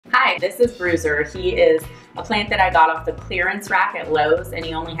This is Bruiser. He is a plant that I got off the clearance rack at Lowe's, and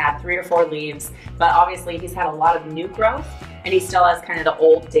he only had 3 or 4 leaves, but obviously he's had a lot of new growth and he still has kind of the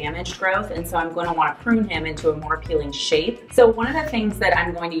old damaged growth, and so I'm going to want to prune him into a more appealing shape. So one of the things that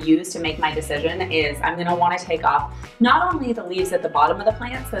I'm going to use to make my decision is I'm going to want to take off not only the leaves at the bottom of the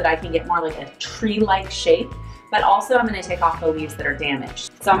plant so that I can get more like a tree-like shape, but also I'm going to take off the leaves that are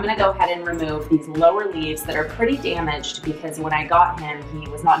damaged. So I'm going to go ahead and remove these lower leaves that are pretty damaged because when I got him, he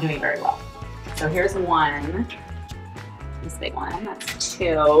was not doing very well. So here's one, this big one, that's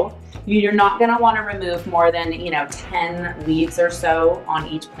 2. You're not going to want to remove more than, 10 leaves or so on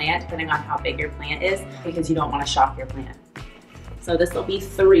each plant, depending on how big your plant is, because you don't want to shock your plant. So this will be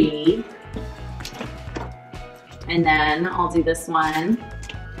 3. And then I'll do this one,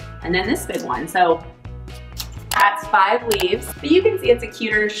 and then this big one. So that's 5 leaves, but you can see it's a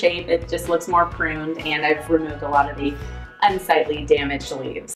cuter shape. It just looks more pruned, and I've removed a lot of the unsightly damaged leaves.